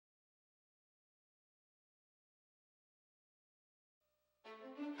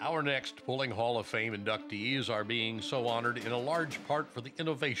Our next Pulling Hall of Fame inductees are being so honored in a large part for the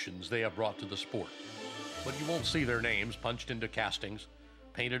innovations they have brought to the sport. But you won't see their names punched into castings,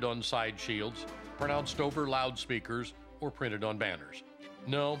 painted on side shields, pronounced over loudspeakers, or printed on banners.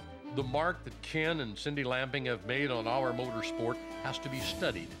 No, the mark that Ken and Cindy Lamping have made on our motorsport has to be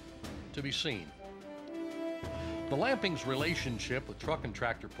studied, to be seen. The Lampings' relationship with truck and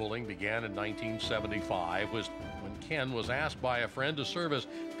tractor pulling began in 1975 when Ken was asked by a friend to serve as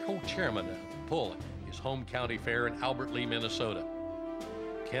co-chairman at Pull, his home county fair in Albert Lea, Minnesota.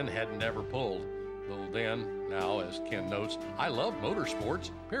 Ken had never pulled, though then, now, as Ken notes, I love motorsports,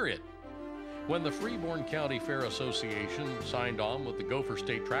 period. When the Freeborn County Fair Association signed on with the Gopher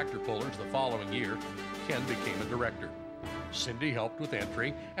State Tractor Pullers the following year, Ken became a director. Cindy helped with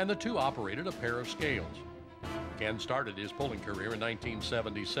entry, and the two operated a pair of scales. Ken started his pulling career in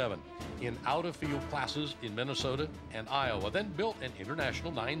 1977 in out-of-field classes in Minnesota and Iowa, then built an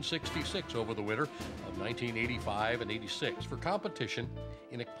International 966 over the winter of 1985 and 86 for competition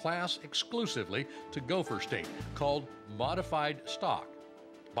in a class exclusively to Gopher State called Modified Stock.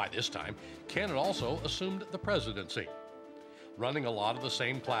 By this time, Ken had also assumed the presidency. Running a lot of the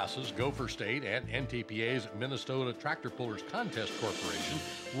same classes, Gopher State and NTPA's Minnesota Tractor Pullers Contest Corporation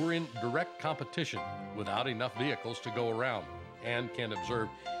were in direct competition without enough vehicles to go around, and Ken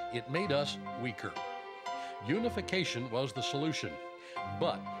observed it made us weaker. Unification was the solution,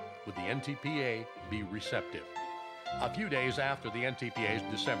 but would the NTPA be receptive? A few days after the NTPA's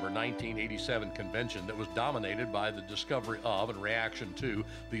December 1987 convention that was dominated by the discovery of and reaction to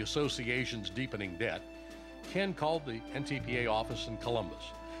the association's deepening debt, Ken called the NTPA office in Columbus.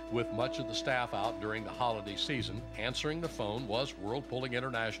 With much of the staff out during the holiday season, answering the phone was World Pulling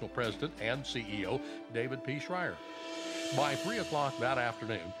International President and CEO David P. Schreier. By 3 o'clock that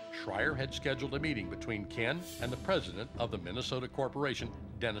afternoon, Schreier had scheduled a meeting between Ken and the president of the Minnesota Corporation,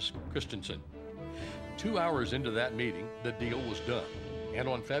 Dennis Christensen. 2 hours into that meeting, the deal was done. And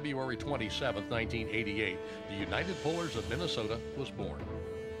on February 27, 1988, the United Pullers of Minnesota was born.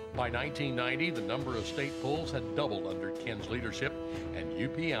 By 1990, the number of state pulls had doubled under Ken's leadership, and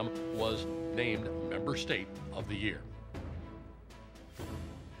UPM was named Member State of the Year.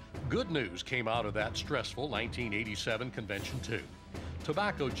 Good news came out of that stressful 1987 convention, too.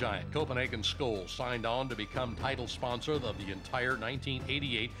 Tobacco giant Copenhagen Skoal signed on to become title sponsor of the entire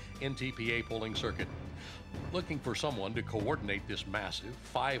 1988 NTPA pulling circuit. Looking for someone to coordinate this massive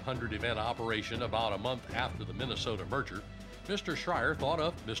 500-event operation about a month after the Minnesota merger, Mr. Schreier thought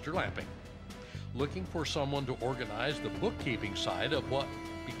of Mr. Lamping. Looking for someone to organize the bookkeeping side of what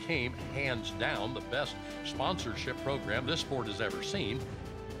became, hands down, the best sponsorship program this sport has ever seen,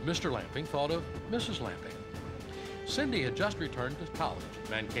 Mr. Lamping thought of Mrs. Lamping. Cindy had just returned to college at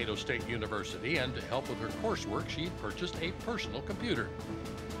Mankato State University, and to help with her coursework, she had purchased a personal computer.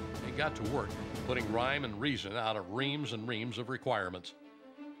 They got to work, putting rhyme and reason out of reams and reams of requirements.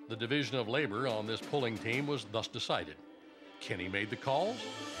 The division of labor on this pulling team was thus decided. Kenny made the calls,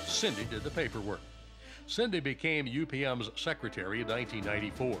 Cindy did the paperwork. Cindy became UPM's secretary in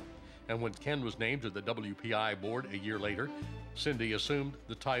 1994, and when Ken was named to the WPI board a year later, Cindy assumed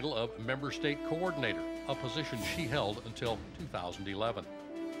the title of Member State Coordinator, a position she held until 2011.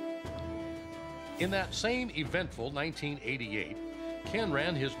 In that same eventful 1988, Ken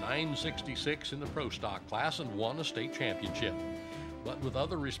ran his 966 in the Pro Stock class and won a state championship. But with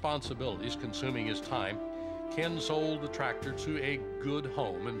other responsibilities consuming his time, Ken sold the tractor to a good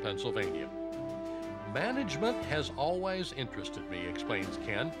home in Pennsylvania. Management has always interested me, explains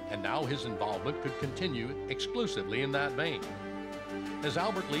Ken, and now his involvement could continue exclusively in that vein. As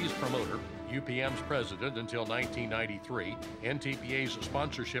Albert Lea's promoter, UPM's president until 1993, NTPA's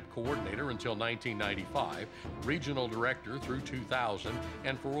sponsorship coordinator until 1995, regional director through 2000,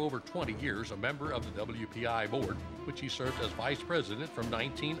 and for over 20 years a member of the WPI board, which he served as vice president from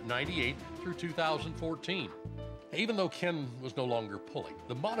 1998 through 2014. Even though Ken was no longer pulling,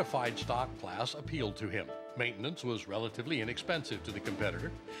 the modified stock class appealed to him. Maintenance was relatively inexpensive to the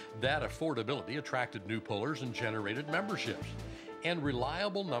competitor. That affordability attracted new pullers and generated memberships. And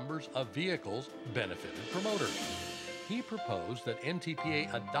reliable numbers of vehicles benefited promoters. He proposed that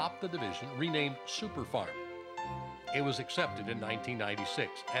NTPA adopt the division renamed Super Farm. It was accepted in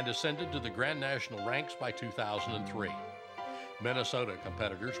 1996 and ascended to the Grand National ranks by 2003. Minnesota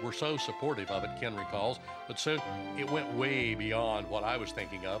competitors were so supportive of it, Ken recalls, but soon it went way beyond what I was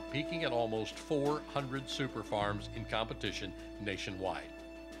thinking of, peaking at almost 400 super farms in competition nationwide.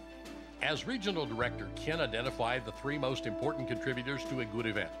 As regional director, Ken identified the three most important contributors to a good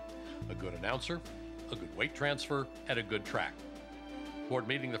event: a good announcer, a good weight transfer, and a good track. Toward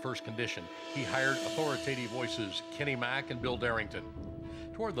meeting the first condition, he hired authoritative voices Kenny Mack and Bill Darrington.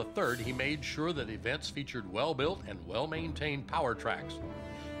 Toward the third, he made sure that events featured well-built and well-maintained power tracks.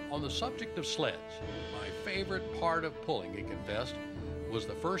 On the subject of sleds, my favorite part of pulling, he confessed, was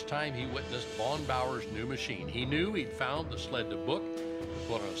the first time he witnessed Von Bauer's new machine. He knew he'd found the sled to book to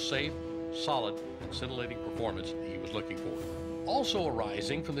put on a safe, solid, and scintillating performance that he was looking for. Also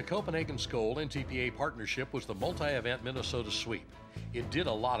arising from the Copenhagen Skoal NTPA partnership was the multi-event Minnesota sweep. It did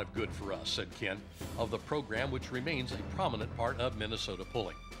a lot of good for us, said Ken, of the program, which remains a prominent part of Minnesota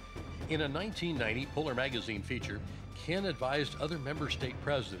pulling. In a 1990 Puller magazine feature, Ken advised other member state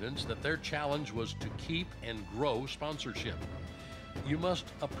presidents that their challenge was to keep and grow sponsorship. You must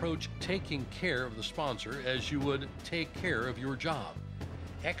approach taking care of the sponsor as you would take care of your job.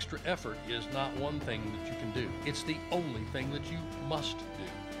 Extra effort is not one thing that you can do. It's the only thing that you must do.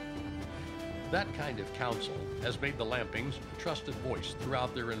 That kind of counsel has made the Lampings a trusted voice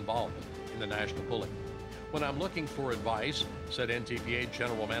throughout their involvement in the national pulling. When I'm looking for advice, said NTPA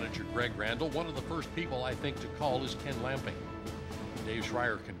General Manager Greg Randall, one of the first people I think to call is Ken Lamping. Dave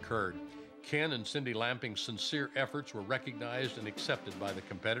Schreier concurred. Ken and Cindy Lamping's sincere efforts were recognized and accepted by the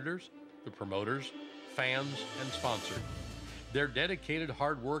competitors, the promoters, fans, and sponsors. Their dedicated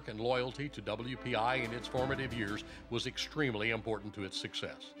hard work and loyalty to WPI in its formative years was extremely important to its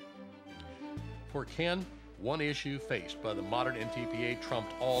success. For Ken, one issue faced by the modern NTPA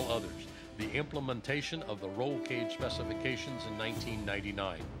trumped all others, the implementation of the roll cage specifications in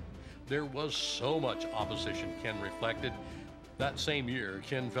 1999. There was so much opposition, Ken reflected. That same year,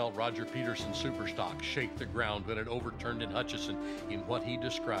 Ken felt Roger Peterson's Superstock shake the ground when it overturned in Hutchinson in what he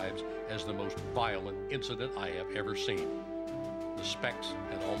describes as the most violent incident I have ever seen. The specs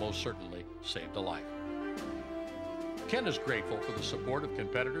had almost certainly saved a life. Ken is grateful for the support of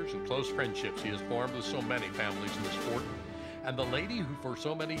competitors and close friendships he has formed with so many families in the sport. And the lady who for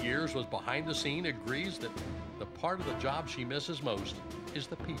so many years was behind the scene agrees that the part of the job she misses most is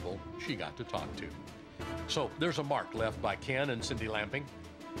the people she got to talk to. So there's a mark left by Ken and Cindy Lamping.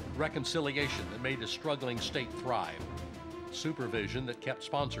 Reconciliation that made a struggling state thrive. Supervision that kept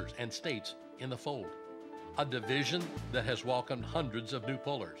sponsors and states in the fold. A division that has welcomed hundreds of new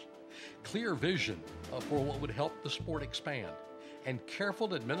pullers. Clear vision for what would help the sport expand. And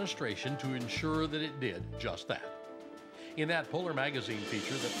careful administration to ensure that it did just that. In that Puller magazine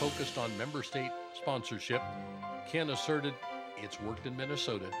feature that focused on member state sponsorship, Ken asserted, "It's worked in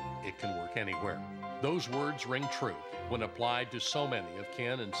Minnesota, it can work anywhere." Those words ring true when applied to so many of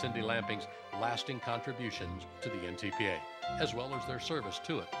Ken and Cindy Lamping's lasting contributions to the NTPA, as well as their service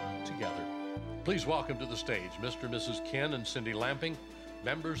to it together. Please welcome to the stage Mr. and Mrs. Ken and Cindy Lamping,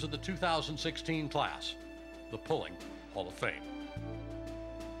 members of the 2016 class, the Pulling Hall of Fame.